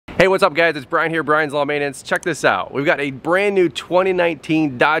Hey, what's up guys? It's Brian here, Brian's Lawn Maintenance. Check this out. We've got a brand new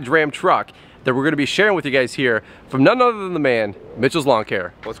 2019 Dodge Ram truck that we're going to be sharing with you guys here from none other than the man, Mitchell's Lawn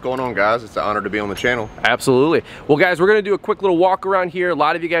Care. What's going on, guys? It's an honor to be on the channel. Absolutely. Well guys, we're going to do a quick little walk around here. A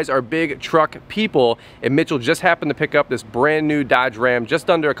lot of you guys are big truck people, and Mitchell just happened to pick up this brand new Dodge Ram just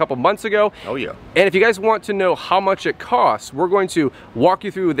under a couple months ago. Oh yeah. And if you guys want to know how much it costs, we're going to walk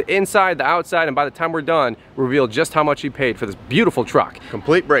you through the inside, the outside, and by the time we're done, reveal just how much you paid for this beautiful truck.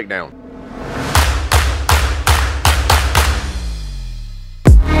 Complete breakdown.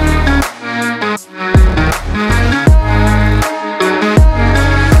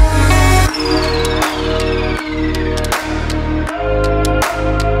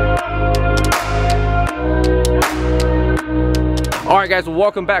 Alright guys, well,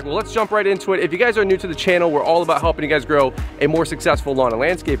 welcome back. Well, let's jump right into it. If you guys are new to the channel, we're all about helping you guys grow a more successful lawn and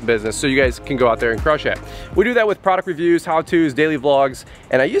landscaping business so you guys can go out there and crush it. We do that with product reviews, how-tos, daily vlogs,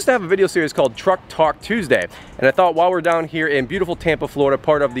 and I used to have a video series called Truck Talk Tuesday, and I thought while we're down here in beautiful Tampa, Florida,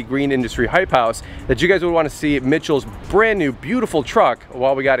 part of the Green Industry Hype House, that you guys would want to see Mitchell's brand new beautiful truck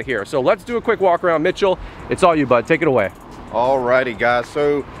while we got it here. So let's do a quick walk around. Mitchell, it's all you, bud. Take it away. Alrighty guys,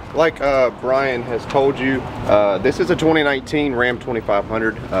 so like Brian has told you, this is a 2019 Ram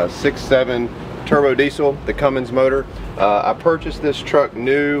 2500 6.7 turbo diesel, the Cummins motor. I purchased this truck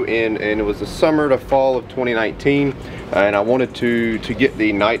new and it was the summer to fall of 2019, and I wanted to get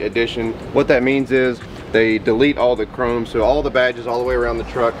the night edition. What that means is they delete all the chrome, so all the badges all the way around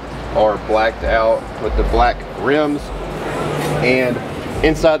the truck are blacked out with the black rims, and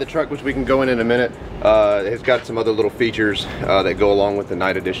inside the truck, which we can go in a minute, it's got some other little features that go along with the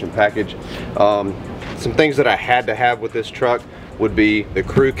night edition package. Some things that I had to have with this truck would be the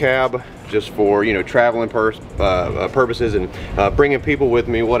crew cab, just for, you know, traveling purposes and bringing people with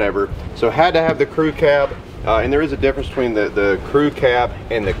me, whatever. So had to have the crew cab, and there is a difference between the crew cab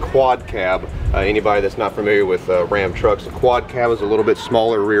and the quad cab. Anybody that's not familiar with Ram trucks, the quad cab is a little bit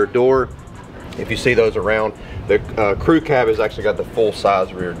smaller rear door. If you see those around, the crew cab has actually got the full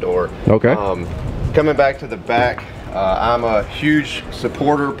size rear door. Okay. Coming back to the back, I'm a huge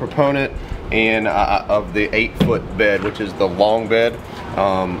proponent and of the 8-foot bed, which is the long bed.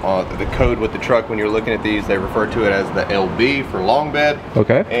 The code with the truck, when you're looking at these, they refer to it as the LB for long bed.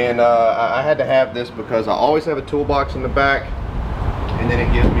 Okay. And I had to have this because I always have a toolbox in the back, and then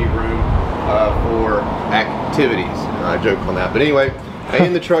it gives me room for activities. I joke on that, but anyway,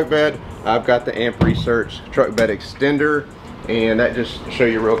 in the truck bed, I've got the Amp Research truck bed extender, and that just show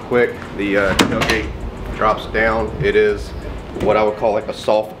you real quick. The tailgate drops down. It is what I would call like a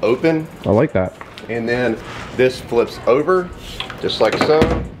soft open. I like that. And then this flips over, just like so.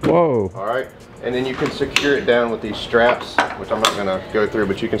 Whoa. All right, and then you can secure it down with these straps, which I'm not gonna go through,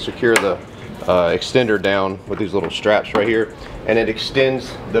 but you can secure the extender down with these little straps right here, and it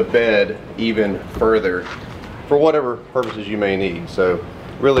extends the bed even further for whatever purposes you may need. So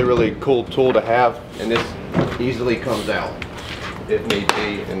really cool tool to have, and this easily comes out if need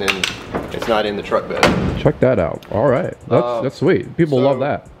be, and then it's not in the truck bed. Check that out. All right, that's sweet. People love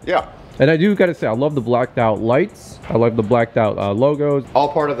that. Yeah. And I do gotta say, I love the blacked out lights. I love the blacked out logos.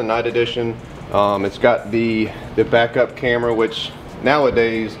 All part of the night edition. It's got the backup camera, which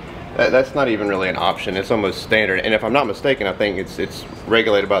nowadays that's not even really an option. It's almost standard. And if I'm not mistaken, I think it's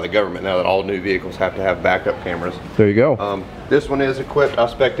regulated by the government now that all new vehicles have to have backup cameras. There you go. This one is equipped. I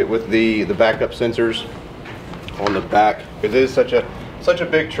spec'd it with the backup sensors on the back, because it is such a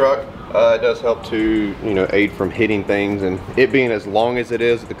big truck. It does help to, you know, aid from hitting things, and it being as long as it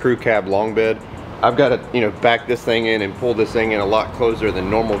is, the crew cab long bed, I've got to, you know, back this thing in and pull this thing in a lot closer than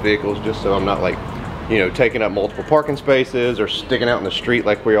normal vehicles, just so I'm not like, you know, taking up multiple parking spaces or sticking out in the street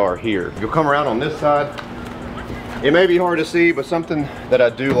like we are here. You'll come around on this side. It may be hard to see, but something that I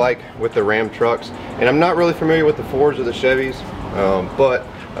do like with the Ram trucks, and I'm not really familiar with the Fords or the Chevys, but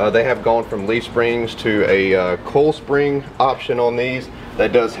they have gone from leaf springs to a coil spring option on these.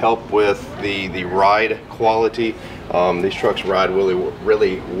 That does help with the ride quality. These trucks ride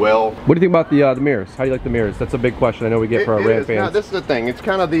really well. What do you think about the mirrors? How do you like the mirrors? That's a big question I know we get for our Ram fans. Now, this is the thing. It's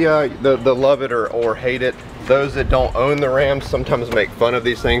kind of the love it or hate it. Those that don't own the Rams sometimes make fun of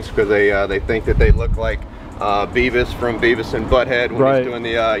these things because they think that they look like Beavis from Beavis and Butthead when he's doing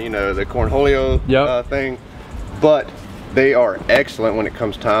the you know, the cornholio thing. But they are excellent when it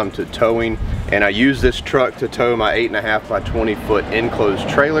comes time to towing, and I use this truck to tow my 8.5 by 20 foot enclosed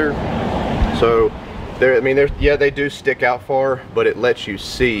trailer. So yeah, they do stick out far, but it lets you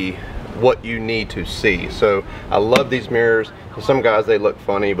see what you need to see. So I love these mirrors. For some guys they look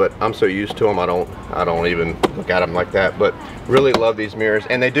funny, but I'm so used to them I don't even look at them like that. But really love these mirrors,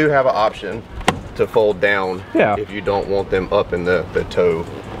 and they do have an option to fold down if you don't want them up in the tow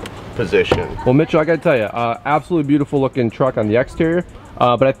position. Well, Mitchell, I gotta tell you, absolutely beautiful looking truck on the exterior,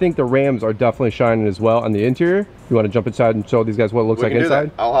 but I think the Rams are definitely shining as well on the interior. You want to jump inside and show these guys what it looks like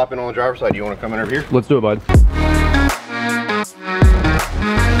inside? I'll hop in on the driver's side. You want to come in over here? Let's do it, bud.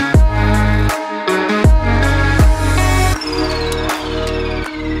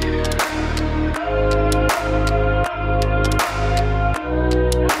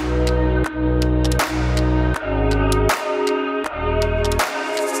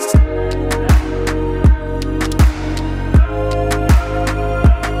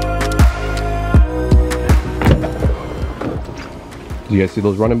 You guys see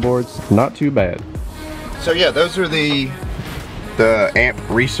those running boards? Not too bad. So yeah, those are the AMP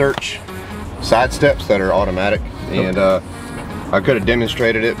research side steps that are automatic, and I could have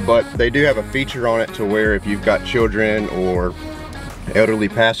demonstrated it, but they do have a feature on it to where if you've got children or elderly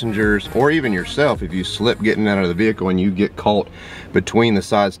passengers, or even yourself, if you slip getting out of the vehicle and you get caught between the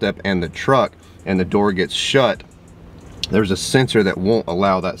side step and the truck and the door gets shut, there's a sensor that won't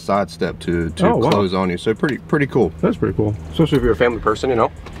allow that side step to close on you. So pretty cool. That's pretty cool, especially if you're a family person, you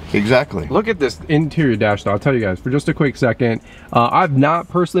know. Exactly. Look at this interior dash though. I'll tell you guys for just a quick second. I've not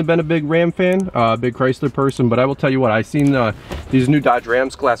personally been a big Ram fan, big Chrysler person, but I will tell you what, I've seen these new Dodge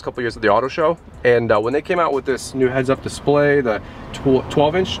Rams the last couple of years at the auto show, and when they came out with this new heads-up display, the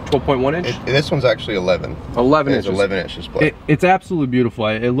 12-inch, 12.1 inch. This one's actually 11. 11 inches. 11-inch display. It's absolutely beautiful.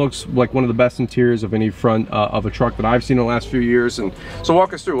 It looks like one of the best interiors of any front of a truck that I've seen in the last few years. And so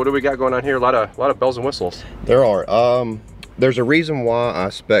walk us through, what do we got going on here? A lot of bells and whistles. There are. There's a reason why I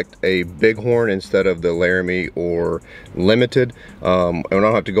spec'd a Bighorn instead of the Laramie or Limited. I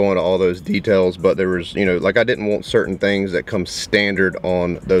don't have to go into all those details, but there was, you know, like I didn't want certain things that come standard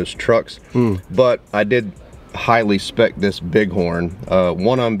on those trucks, but I did highly spec this Bighorn.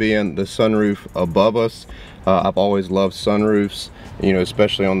 One on being the sunroof above us. I've always loved sunroofs, you know,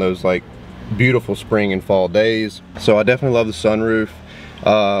 especially on those like beautiful spring and fall days. So I definitely love the sunroof.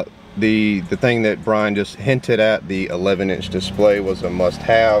 The thing that Brian just hinted at, the 11-inch display, was a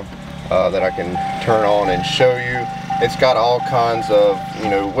must-have that I can turn on and show you. It's got all kinds of, you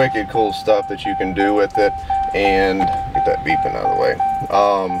know, wicked cool stuff that you can do with it. And get that beeping out of the way.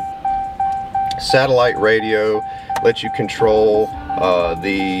 Satellite radio lets you control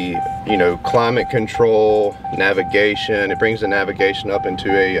the, you know, climate control, navigation. It brings the navigation up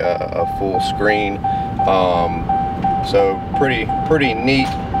into a full screen. So pretty neat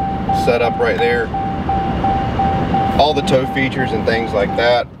setup right there. All the tow features and things like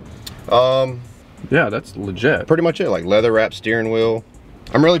that. Yeah, that's legit. Pretty much it, like leather wrapped steering wheel.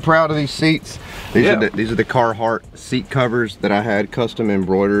 I'm really proud of these seats. These are the Carhartt seat covers that I had custom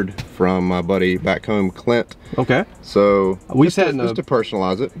embroidered from my buddy back home, Clint. Okay. So just to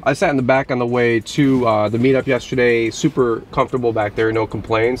personalize it. I sat in the back on the way to the meetup yesterday. Super comfortable back there, no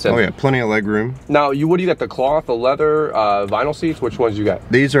complaints. And oh yeah, plenty of leg room. Now, what do you got? The cloth, the leather, vinyl seats? Which ones you got?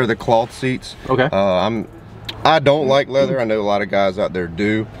 These are the cloth seats. Okay. I don't like leather. I know a lot of guys out there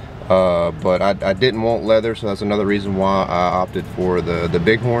do. But I didn't want leather, so that's another reason why I opted for the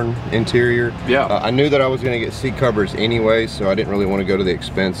Bighorn interior. Yeah. I knew that I was going to get seat covers anyway, so I didn't really want to go to the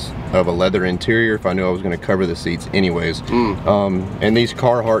expense of a leather interior if I knew I was going to cover the seats anyways. And these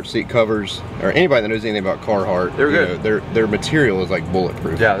Carhartt seat covers, or anybody that knows anything about Carhartt, they're good. Know, their material is like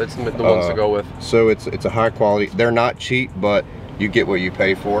bulletproof. Yeah, that's the ones to go with. So it's a high quality. They're not cheap, but you get what you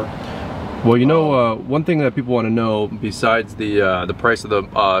pay for. Well, you know, one thing that people want to know besides the price of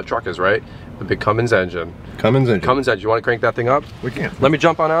the truck is, right? The big Cummins engine. Cummins engine. Cummins engine. You want to crank that thing up? We can. Let me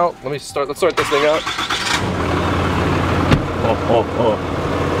jump on out. Let's start this thing out. Oh.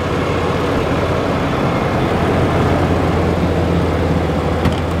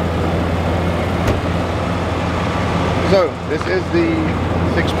 So this is the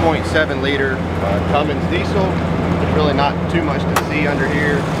 6.7 liter Cummins Diesel. There's really not too much to see under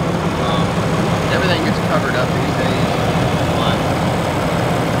here. Everything gets covered up these days.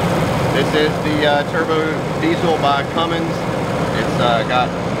 This is the turbo diesel by Cummins. It's got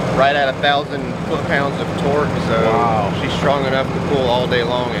right at 1,000 foot-pounds of torque, so she's strong enough to pull all day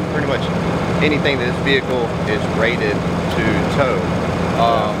long, and pretty much anything that this vehicle is rated to tow.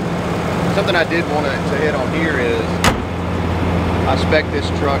 Something I did want to hit on here is I spec this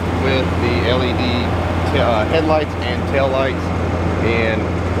truck with the LED headlights and tail lights, and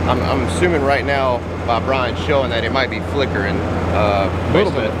I'm assuming right now by Brian showing that it might be flickering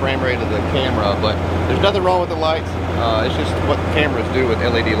based on the frame rate of the camera, but there's nothing wrong with the lights. It's just what the cameras do with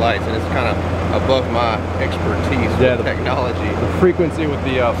LED lights, and it's kind of above my expertise with technology. The frequency with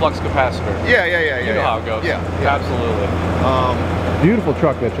the flux capacitor. Yeah. You know how it goes. Yeah. Absolutely. Beautiful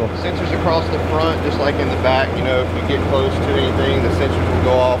truck, Mitchell. Sensors across the front, just like in the back. You know, if you get close to anything, the sensors will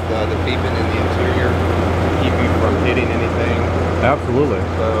go off. The taping in the interior to keep you from hitting anything. Absolutely.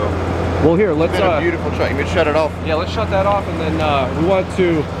 So, well, here, let's. It's been a beautiful truck. You mean shut it off? Yeah, let's shut that off, and then we want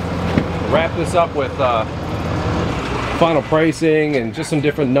to wrap this up with final pricing and just some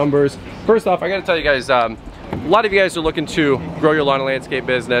different numbers. First off, I got to tell you guys, a lot of you guys are looking to grow your lawn and landscape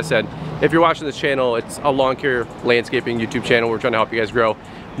business, and if you're watching this channel, it's a lawn care landscaping YouTube channel. We're trying to help you guys grow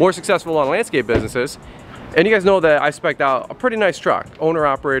more successful lawn and landscape businesses. And you guys know that I spec'd out a pretty nice truck. Owner,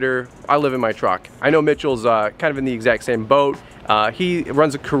 operator, I live in my truck. I know Mitchell's kind of in the exact same boat. He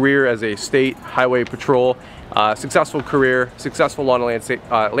runs a career as a state highway patrol, successful career, successful lawn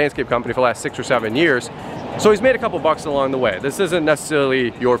and landscape company for the last 6 or 7 years. So he's made a couple bucks along the way. This isn't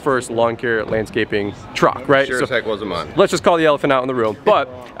necessarily your first lawn care landscaping truck, right? Sure as heck wasn't mine. Let's just call the elephant out in the room. But,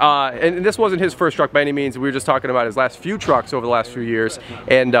 and this wasn't his first truck by any means. We were just talking about his last few trucks over the last few years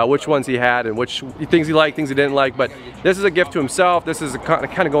and which ones he had and which things he liked, things he didn't like. But this is a gift to himself. This is kind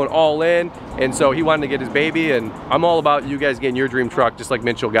of going all in. And so he wanted to get his baby, and I'm all about you guys getting your dream truck just like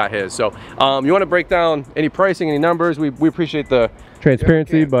Mitchell got his. So you want to break down any pricing, any numbers? We appreciate the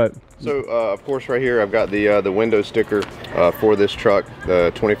transparency, yeah, but... So, of course, right here I've got the window sticker for this truck,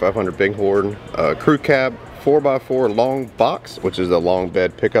 the 2500 Bighorn crew cab 4x4 long box, which is a long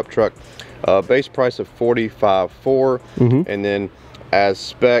bed pickup truck. Base price of $45,400, and then as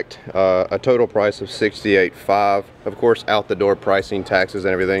spec'd, a total price of $68,500. Of course, out the door pricing, taxes,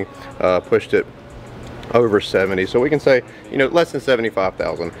 and everything pushed it over 70. So we can say, you know, less than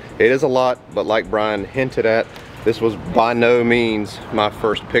 75,000. It is a lot, but like Brian hinted at, this was by no means my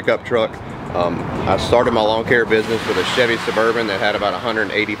first pickup truck. I started my lawn care business with a Chevy Suburban that had about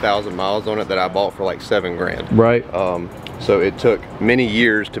 180,000 miles on it that I bought for like $7 grand. Right. So it took many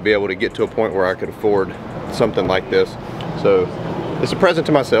years to be able to get to a point where I could afford something like this. So it's a present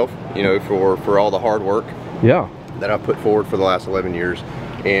to myself, you know, for all the hard work that I put forward for the last 11 years.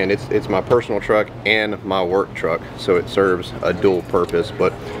 And it's my personal truck and my work truck, so it serves a dual purpose.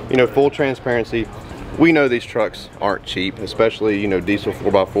 But, you know, full transparency, we know these trucks aren't cheap, especially, you know, diesel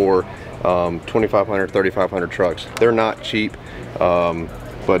 4x4, 2500, 3500 trucks. They're not cheap,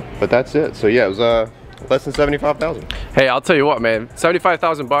 but that's it. So yeah, it was less than 75,000. Hey, I'll tell you what, man,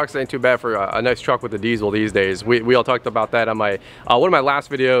 75,000 bucks ain't too bad for a nice truck with a diesel these days. We all talked about that on my one of my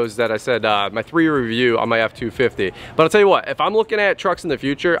last videos that I said my 3-year review on my F250. But I'll tell you what, if I'm looking at trucks in the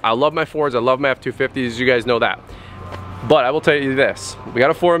future, I love my Fords, I love my F250s. You guys know that. But I will tell you this, we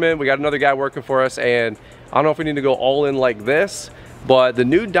got a foreman, we got another guy working for us, and I don't know if we need to go all in like this, but the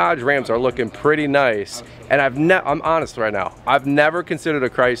new Dodge Rams are looking pretty nice. And I'm honest right now, I've never considered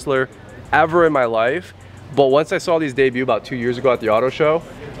a Chrysler ever in my life, but once I saw these debut about 2 years ago at the auto show,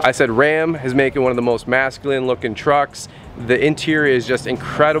 I said Ram is making one of the most masculine looking trucks. The interior is just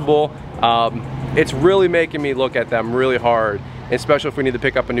incredible. It's really making me look at them really hard, especially if we need to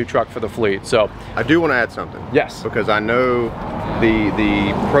pick up a new truck for the fleet. So I do want to add something. Yes. Because I know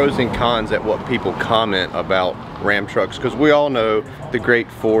the pros and cons at what people comment about Ram trucks, because we all know the great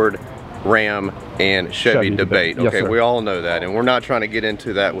Ford, Ram, and Chevy debate. Yes, okay, sir. We all know that, and we're not trying to get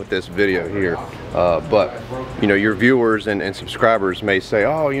into that with this video here. But you know, your viewers and subscribers may say,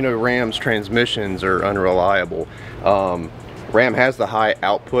 oh, you know, Ram's transmissions are unreliable. Ram has the high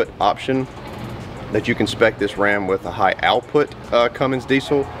output option that you can spec this Ram with a high output Cummins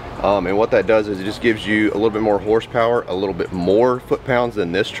Diesel, and what that does is it just gives you a little bit more horsepower, a little bit more foot-pounds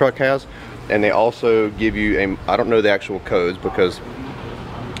than this truck has. And they also give you I don't know the actual codes because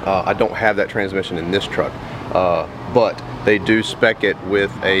I don't have that transmission in this truck, but they do spec it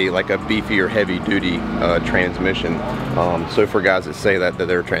with like a beefier heavy-duty transmission. So for guys that say that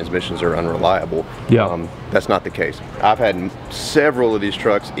their transmissions are unreliable, that's not the case. I've had several of these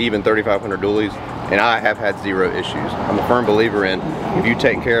trucks, even 3500 dualies, and I have had zero issues. I'm a firm believer in, if you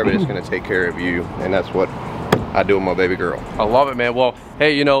take care of it, it's going to take care of you, and that's what I do with my baby girl. I love it, man. Well,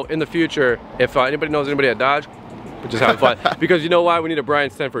 hey, you know, in the future, if anybody knows anybody at Dodge, we're just having fun. Because you know why? We need a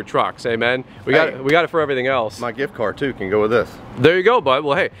Brian Stanford trucks, hey man. We got it for everything else. My gift card too can go with this. There you go, bud.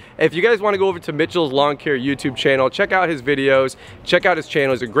 Well, hey, if you guys want to go over to Mitchell's Lawn Care YouTube channel, check out his videos, check out his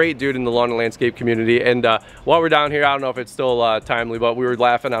channel. He's a great dude in the lawn and landscape community. And while we're down here, I don't know if it's still timely, but we were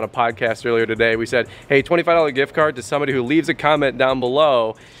laughing on a podcast earlier today. We said, hey, $25 gift card to somebody who leaves a comment down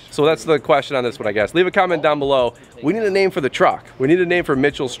below. So that's the question on this one, I guess. Leave a comment down below. We need a name for the truck. We need a name for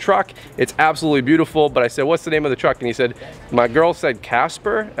Mitchell's truck. It's absolutely beautiful, but I said, what's the name of the truck? And he said, my girl said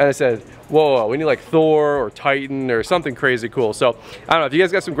Casper. And I said, whoa, we need like Thor or Titan or something crazy cool. So I don't know, if you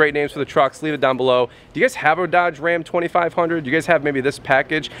guys got some great names for the trucks, leave it down below. Do you guys have a Dodge Ram 2500? Do you guys have maybe this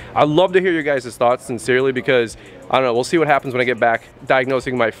package? I'd love to hear your guys' thoughts sincerely, because I don't know, we'll see what happens when I get back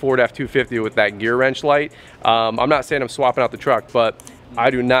diagnosing my Ford F250 with that gear wrench light. I'm not saying I'm swapping out the truck, but I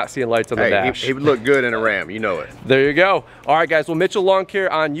do not see lights on the dash. He would look good in a Ram, you know it. There you go. All right, guys. Well, Mitchell Lawn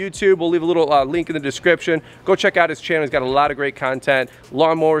Care on YouTube. We'll leave a little link in the description. Go check out his channel. He's got a lot of great content.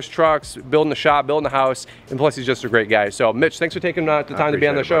 Lawnmowers, trucks, building the shop, building the house, and plus he's just a great guy. So, Mitch, thanks for taking the time to be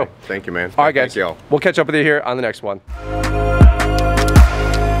on the show. Thank you, man. All right, guys. Thank y'all. We'll catch up with you here on the next one.